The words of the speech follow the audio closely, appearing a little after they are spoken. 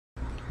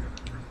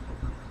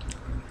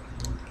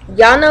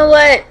Y'all know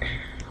what?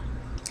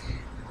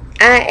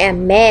 I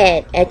am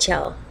mad at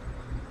y'all.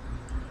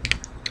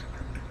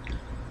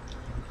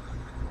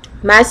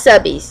 My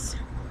subbies.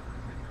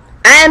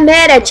 I am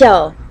mad at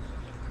y'all.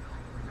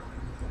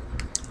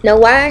 Know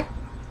why?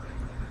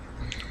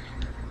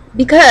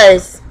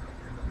 Because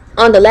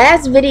on the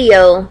last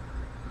video,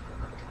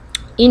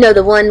 you know,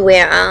 the one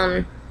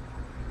where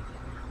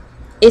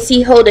is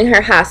he holding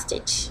her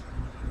hostage?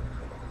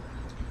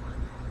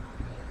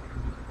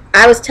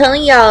 I was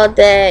telling y'all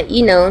that,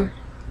 you know,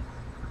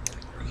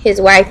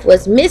 his wife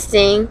was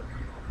missing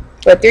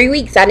for 3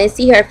 weeks. I didn't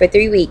see her for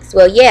 3 weeks.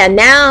 Well, yeah,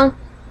 now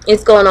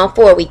it's going on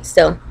 4 weeks,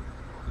 so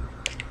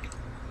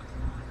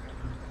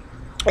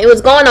it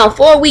was going on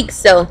 4 weeks,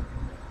 so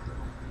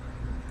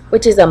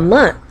which is a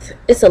month.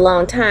 It's a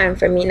long time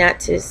for me not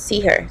to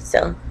see her.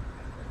 So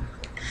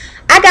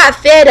I got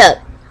fed up.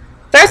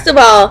 First of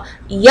all,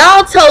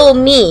 y'all told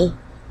me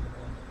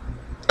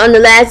on the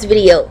last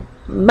video,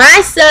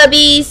 my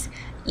subbies,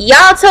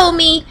 y'all told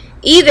me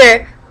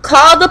either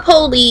call the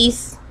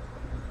police,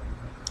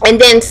 and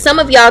then some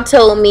of y'all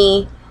told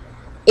me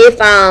if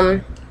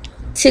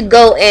to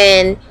go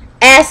and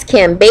ask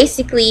him,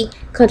 basically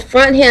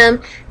confront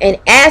him and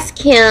ask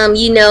him,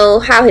 you know,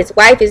 how his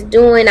wife is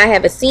doing. I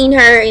haven't seen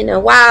her in a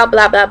while,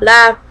 blah blah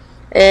blah,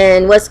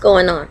 and what's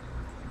going on.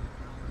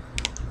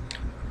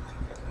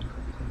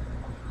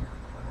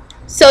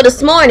 So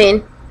this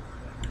morning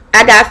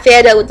I got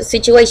fed up with the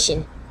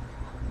situation.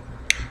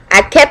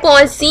 I kept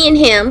on seeing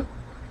him,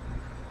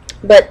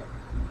 but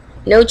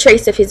no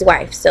trace of his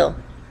wife. So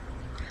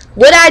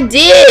what I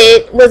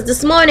did was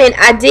this morning,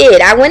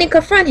 I went and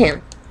confront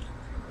him.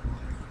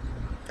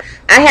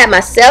 I had my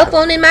cell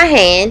phone in my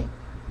hand.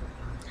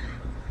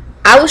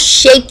 I was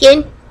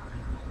shaking.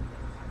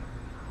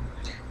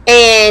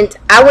 And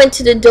I went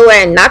to the door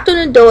and knocked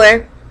on the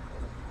door.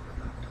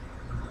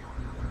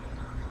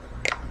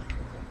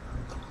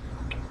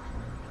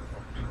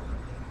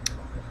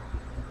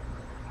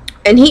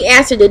 And he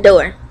answered the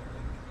door.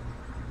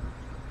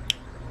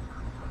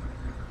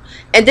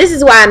 And this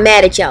is why I'm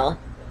mad at y'all.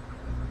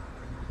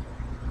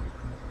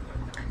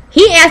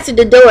 He answered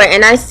the door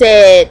and I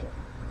said,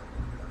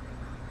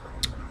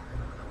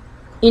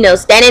 you know,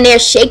 standing there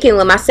shaking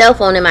with my cell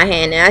phone in my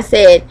hand. And I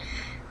said,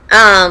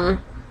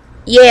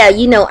 yeah,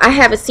 you know, I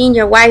haven't seen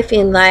your wife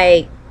in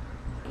like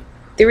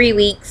 3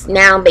 weeks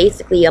now,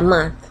 basically a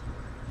month.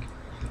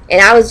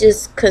 And I was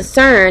just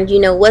concerned, you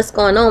know, what's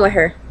going on with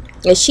her.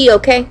 Is she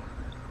okay?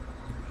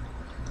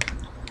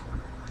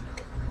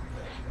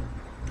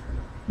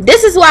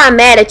 This is why I'm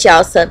mad at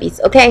y'all, subbies,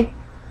 okay?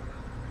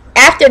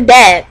 After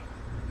that,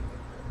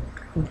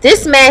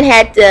 this man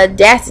had the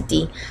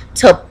audacity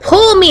to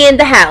pull me in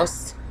the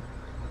house.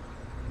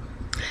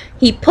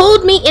 He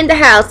pulled me in the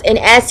house, and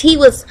as he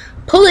was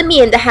pulling me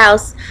in the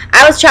house,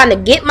 I was trying to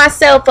get my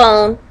cell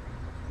phone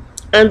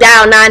and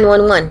dial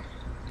 911.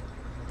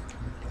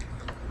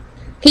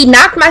 He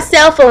knocked my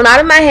cell phone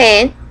out of my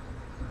hand.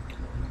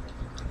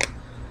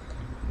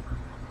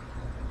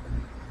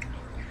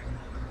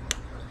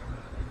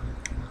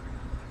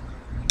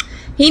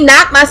 He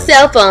knocked my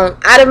cell phone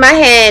out of my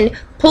hand,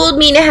 pulled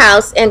me in the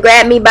house, and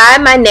grabbed me by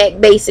my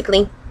neck,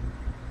 basically.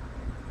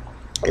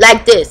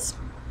 Like this.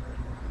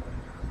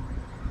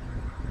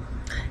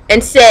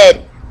 And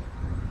said,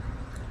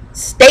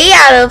 stay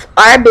out of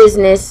our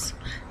business.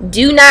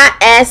 Do not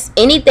ask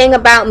anything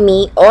about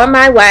me or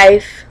my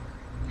wife.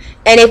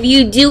 And if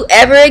you do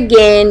ever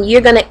again, you're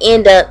going to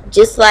end up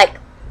just like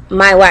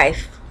my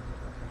wife.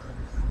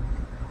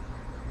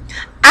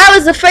 I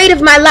was afraid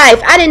of my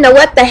life. I didn't know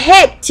what the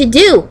heck to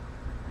do.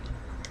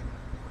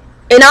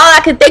 And all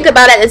I could think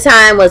about at the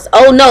time was,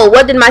 oh no,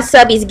 what did my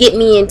subbies get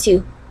me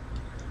into?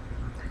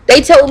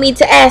 They told me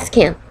to ask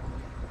him.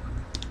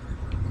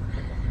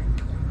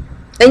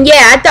 And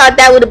yeah, I thought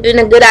that would have been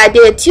a good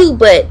idea too,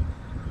 but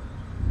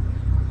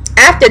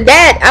after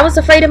that, I was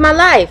afraid of my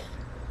life.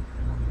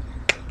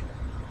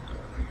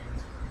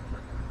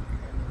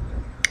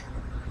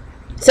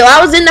 So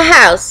I was in the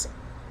house.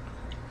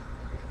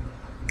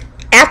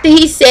 After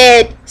he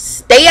said,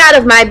 stay out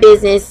of my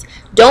business.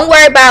 Don't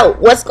worry about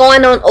what's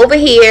going on over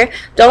here.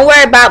 Don't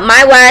worry about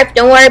my wife.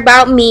 Don't worry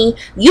about me.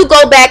 You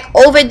go back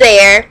over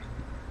there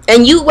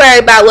and you worry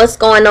about what's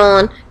going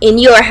on in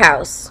your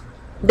house.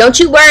 Don't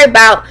you worry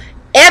about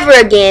ever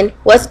again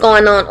what's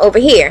going on over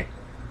here.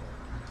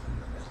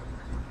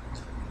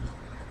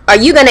 Are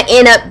you going to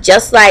end up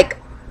just like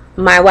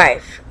my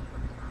wife?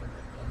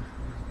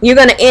 You're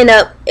going to end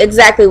up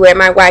exactly where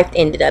my wife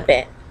ended up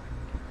at.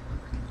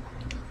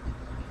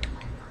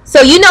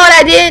 So you know what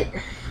I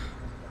did?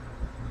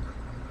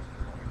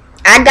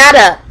 I got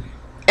up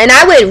and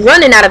I went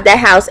running out of that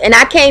house, and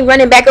I came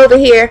running back over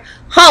here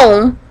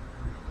home,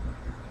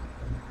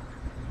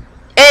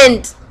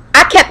 and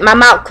I kept my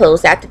mouth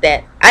closed after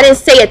that. I didn't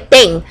say a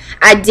thing.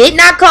 I did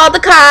not call the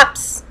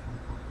cops.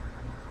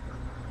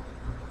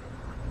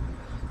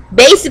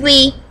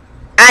 Basically,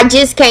 I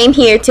just came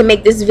here to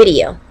make this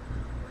video.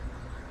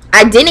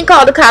 I didn't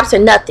call the cops or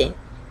nothing.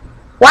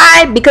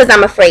 Why? Because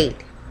I'm afraid.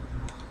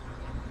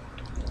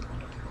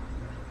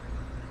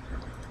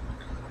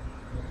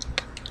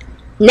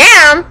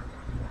 Now,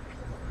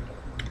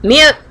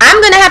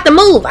 I'm gonna have to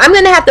move. I'm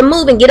gonna have to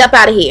move and get up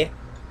out of here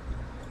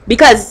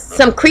because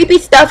some creepy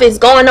stuff is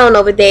going on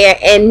over there,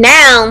 and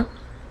now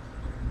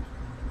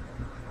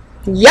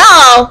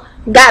y'all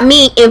got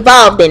me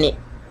involved in it.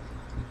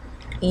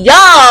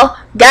 Y'all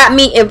got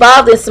me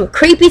involved in some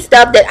creepy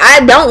stuff that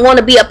I don't want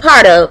to be a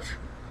part of.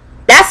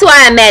 That's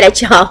why I'm mad at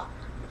y'all.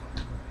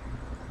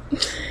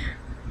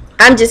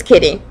 I'm just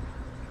kidding.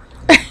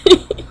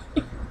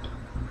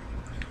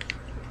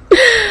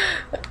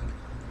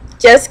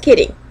 Just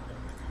kidding.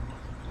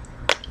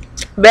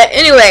 But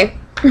anyway.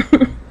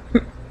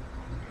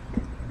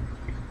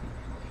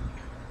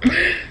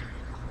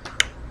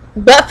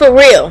 But for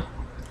real.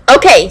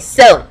 Okay,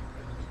 so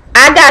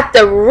I got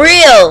the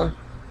real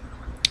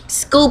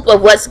scoop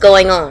of what's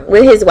going on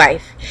with his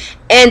wife.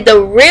 And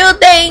the real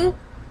thing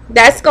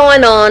that's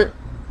going on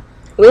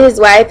with his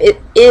wife,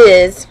 it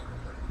is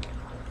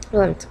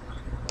a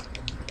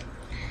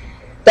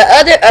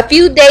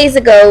few days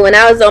ago when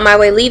I was on my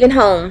way leaving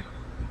home,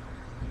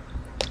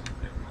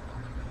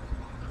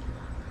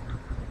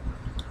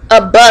 a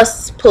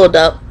bus pulled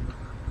up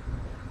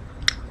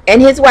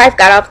and his wife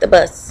got off the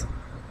bus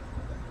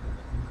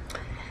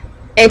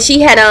and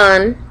she had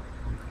on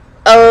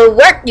a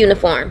work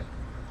uniform.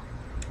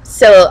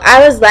 So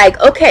I was like,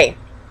 okay,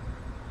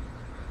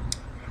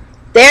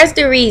 there's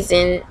the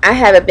reason I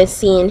haven't been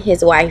seeing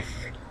his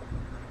wife.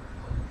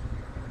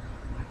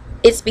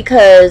 It's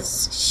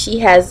because she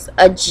has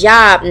a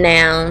job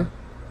now.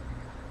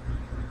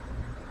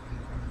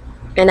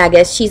 And I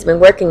guess she's been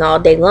working all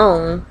day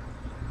long.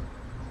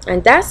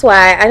 And that's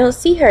why I don't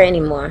see her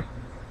anymore.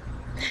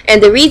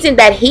 And the reason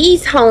that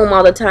he's home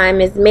all the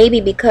time is maybe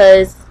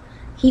because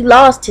he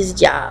lost his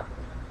job.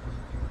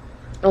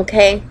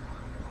 Okay?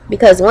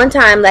 Because one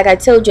time, like I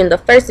told you in the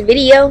first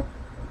video,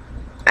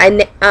 in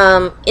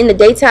the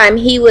daytime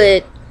he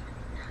would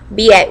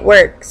be at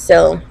work.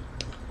 So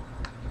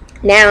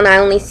now I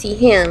only see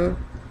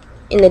him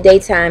in the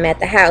daytime at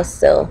the house.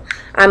 So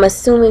I'm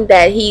assuming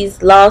that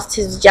he's lost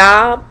his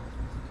job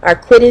or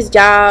quit his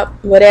job,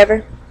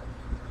 whatever.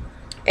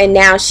 And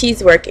now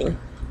she's working.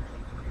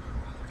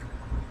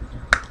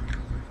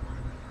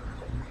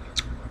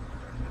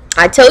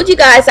 I told you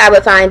guys I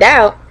would find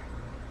out.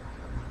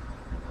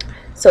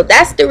 So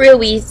that's the real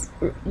reason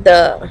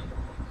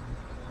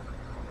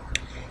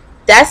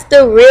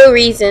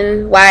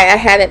why I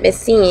haven't been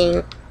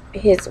seeing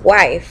his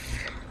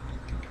wife.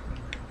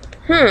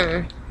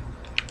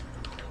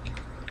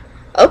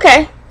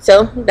 Okay,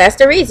 so that's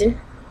the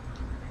reason.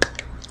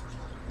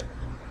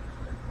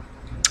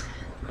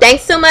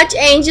 Thanks so much,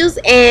 angels,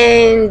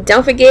 and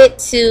don't forget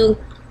to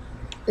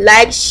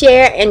like,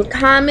 share, and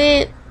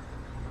comment.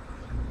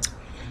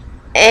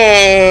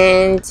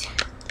 And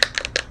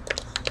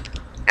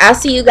I'll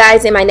see you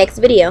guys in my next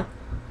video.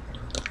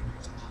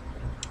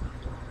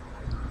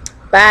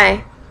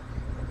 Bye.